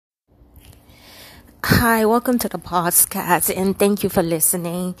Hi, welcome to the podcast, and thank you for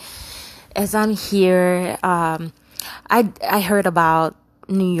listening. As I'm here, I heard about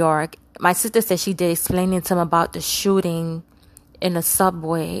New York. My sister said she did explaining to him about the shooting in the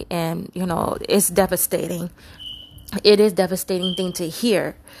subway, and it's devastating. It is devastating thing to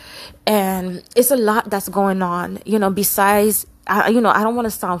hear, and it's a lot that's going on. Besides. I don't want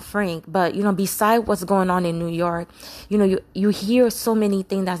to sound frank, but, beside what's going on in New York, you hear so many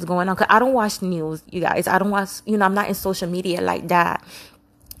things that's going on. 'Cause I don't watch news, you guys. I don't watch, I'm not in social media like that.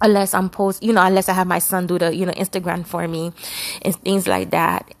 Unless I'm unless I have my son do the, Instagram for me and things like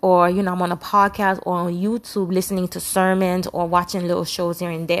that. Or, I'm on a podcast or on YouTube listening to sermons or watching little shows here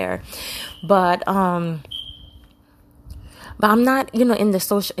and there. But I'm not, in the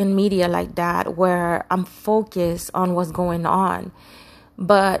social media like that where I'm focused on what's going on.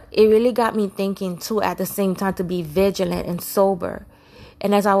 But it really got me thinking too at the same time to be vigilant and sober.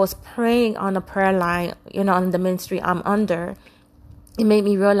 And as I was praying on the prayer line, on the ministry I'm under, it made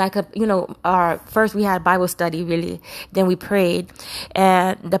me realize, first we had Bible study really, then we prayed.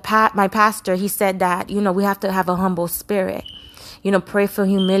 And my pastor, he said that, we have to have a humble spirit. Pray for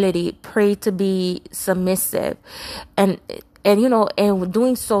humility, pray to be submissive. And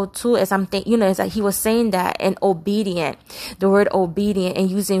doing so too, as I'm thinking, as he was saying that, and obedient, the word obedient, and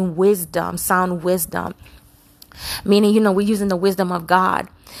using wisdom, sound wisdom, meaning, we're using the wisdom of God.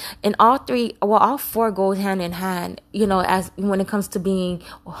 And all four go hand in hand, as when it comes to being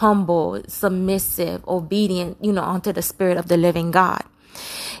humble, submissive, obedient, unto the Spirit of the living God.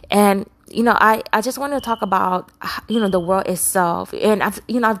 And I just want to talk about, the world itself. And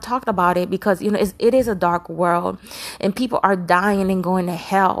I've talked about it because, it is a dark world and people are dying and going to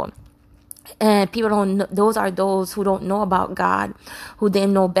hell. And people don't know, those are those who don't know about God, who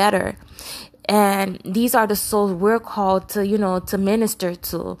didn't know better. And these are the souls we're called to, to minister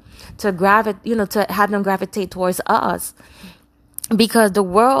to to have them gravitate towards us. Because the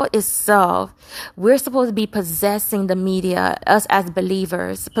world itself, we're supposed to be possessing the media, us as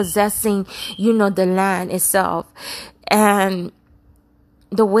believers, possessing, the land itself. And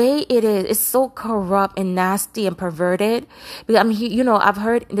the way it is, it's so corrupt and nasty and perverted. Because I've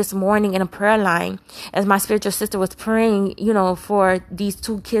heard this morning in a prayer line, as my spiritual sister was praying, for these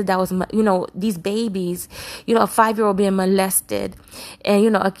two kids that was, these babies, a 5-year-old being molested,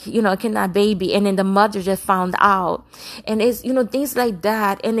 and a kidnapped baby, and then the mother just found out, and it's things like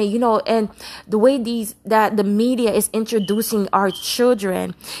that, and then, and the way that the media is introducing our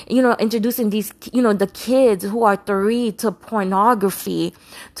children, introducing these, the kids who are 3 to pornography.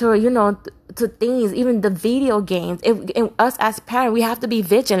 To things, even the video games. And us as parents, we have to be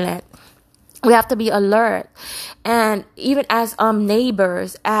vigilant. We have to be alert. And even as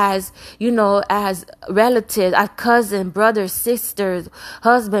neighbors, as as relatives, as cousins, brothers, sisters,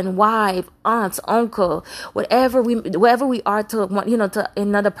 husband, wife, aunts, uncle, wherever we are to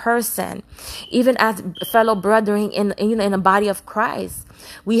another person, even as fellow brethren in the body of Christ.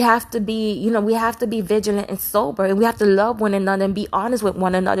 We have to be, vigilant and sober, and we have to love one another and be honest with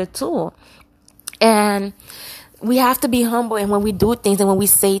one another too. And we have to be humble, and when we do things and when we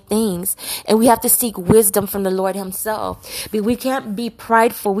say things, and we have to seek wisdom from the Lord himself. We can't be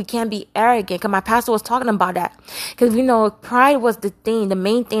prideful. We can't be arrogant. Cause my pastor was talking about that. Cause pride was the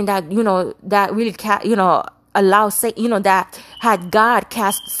main thing that, that really, allow Satan, that had God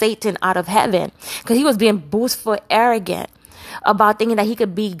cast Satan out of heaven. Cause he was being boastful, arrogant about thinking that he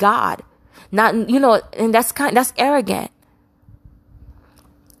could be God. Not, and that's arrogant.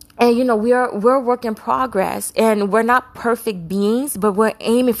 And, we're work in progress, and we're not perfect beings, but we're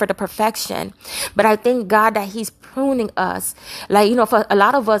aiming for the perfection. But I thank God that he's pruning us. Like, for a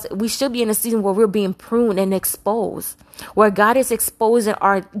lot of us, we should be in a season where we're being pruned and exposed, where God is exposing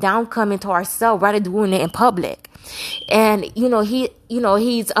our downcoming to ourselves rather than doing it in public. And, he's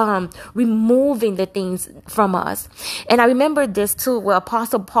removing the things from us. And I remember this too, where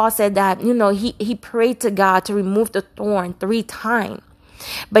Apostle Paul said that, he prayed to God to remove the thorn 3 times.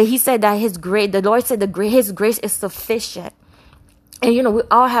 But he said that the Lord said his grace is sufficient. And, we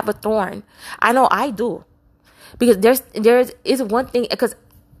all have a thorn. I know I do. Because there is one thing, because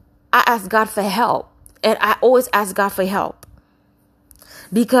I ask God for help. And I always ask God for help.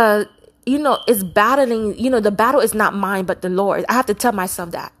 Because, it's battling, the battle is not mine, but the Lord. I have to tell myself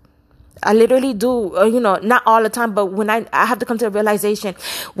that. I literally do, not all the time, but when I have to come to the realization,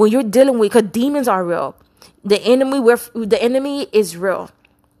 when you're dealing with, because demons are real. The enemy is real,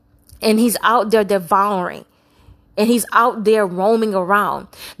 and he's out there devouring, and he's out there roaming around,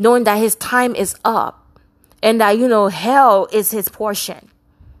 knowing that his time is up, and that, hell is his portion.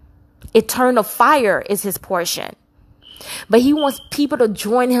 Eternal fire is his portion. But he wants people to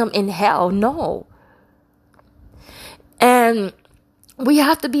join him in hell. No. And we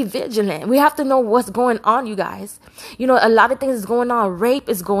have to be vigilant. We have to know what's going on, you guys. A lot of things is going on. Rape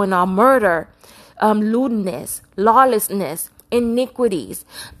is going on, murder, lewdness, lawlessness, iniquities,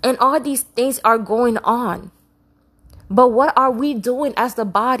 and all these things are going on. But what are we doing as the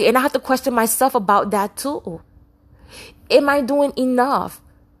body? And I have to question myself about that too. Am I doing enough?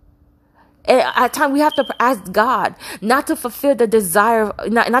 And at times we have to ask God not to fulfill the desire,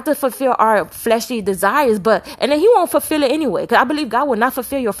 not to fulfill our fleshly desires, and then He won't fulfill it anyway. Because I believe God will not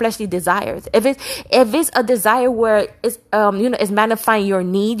fulfill your fleshly desires. If it's a desire where it's it's magnifying your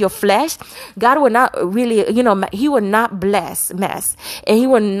need, your flesh, God will not really, He will not bless mess, and He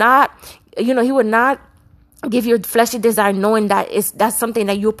will not, He will not give you a fleshly desire knowing that that's something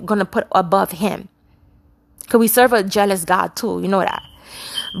that you're gonna put above Him. Because we serve a jealous God too, you know that.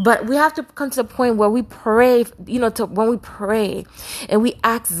 But we have to come to the point where we pray, when we pray and we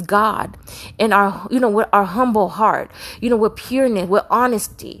ask God in our, with our humble heart, with pureness, with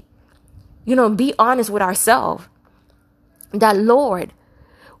honesty, be honest with ourselves. That, Lord,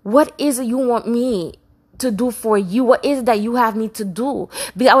 what is it you want me to do for you? What is it that you have me to do?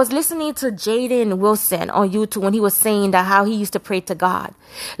 Because I was listening to Jaden Wilson on YouTube when he was saying that how he used to pray to God.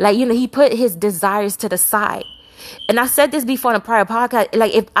 Like, he put his desires to the side. And I said this before in a prior podcast,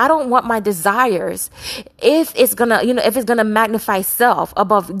 like, if I don't want my desires, if it's gonna magnify self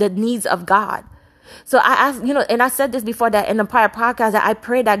above the needs of God. So I asked, and I said this before that in a prior podcast, that I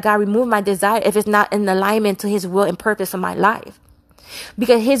pray that God remove my desire if it's not in alignment to His will and purpose for my life.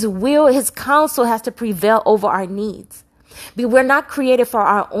 Because His will, His counsel has to prevail over our needs. Because we're not created for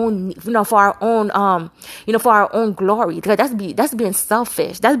our own, for our own glory. Because that's being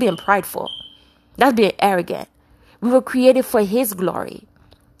selfish. That's being prideful. That's being arrogant. We were created for His glory.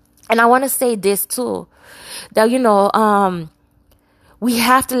 And I want to say this too, that, we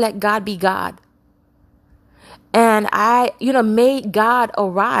have to let God be God. And may God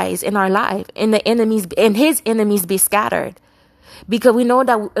arise in our life and His enemies be scattered. Because we know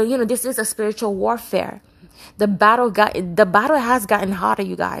that, this is a spiritual warfare. The battle has gotten hotter,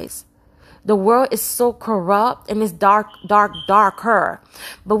 you guys. The world is so corrupt and it's darker.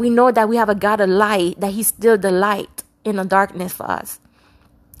 But we know that we have a God of light, that He's still the light in the darkness for us.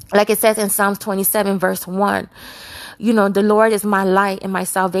 Like it says in Psalms 27 verse 1, the Lord is my light and my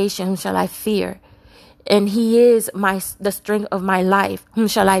salvation. Whom shall I fear? And He is the strength of my life. Whom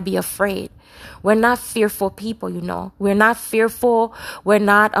shall I be afraid? We're not fearful people, We're not fearful. We're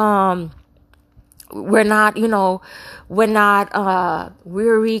not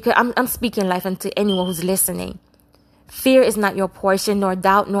weary. I'm speaking life into anyone who's listening. Fear is not your portion, nor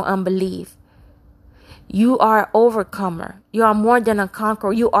doubt, nor unbelief. You are an overcomer. You are more than a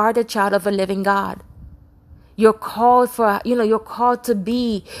conqueror. You are the child of a living God. You're called you're called to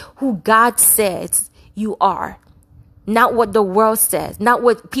be who God says you are. Not what the world says, not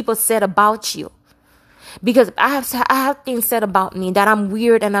what people said about you. Because I have things said about me that I'm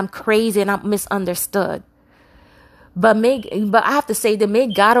weird and I'm crazy and I'm misunderstood. But I have to say that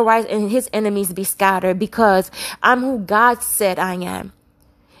may God arise and His enemies be scattered, because I'm who God said I am.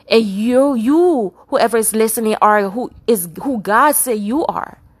 And you, whoever is listening, are who God said you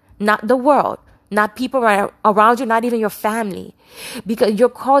are, not the world, not people around you, not even your family, because you're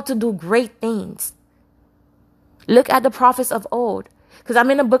called to do great things. Look at the prophets of old. Because I'm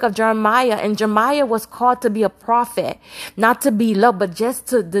in the book of Jeremiah, and Jeremiah was called to be a prophet, not to be loved, but just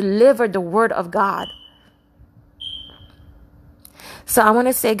to deliver the word of God. So I want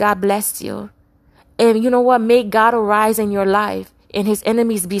to say God bless you. And you know what? May God arise in your life and His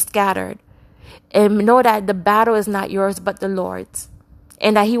enemies be scattered. And know that the battle is not yours, but the Lord's.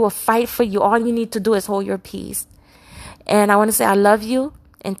 And that He will fight for you. All you need to do is hold your peace. And I want to say I love you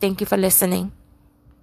and thank you for listening.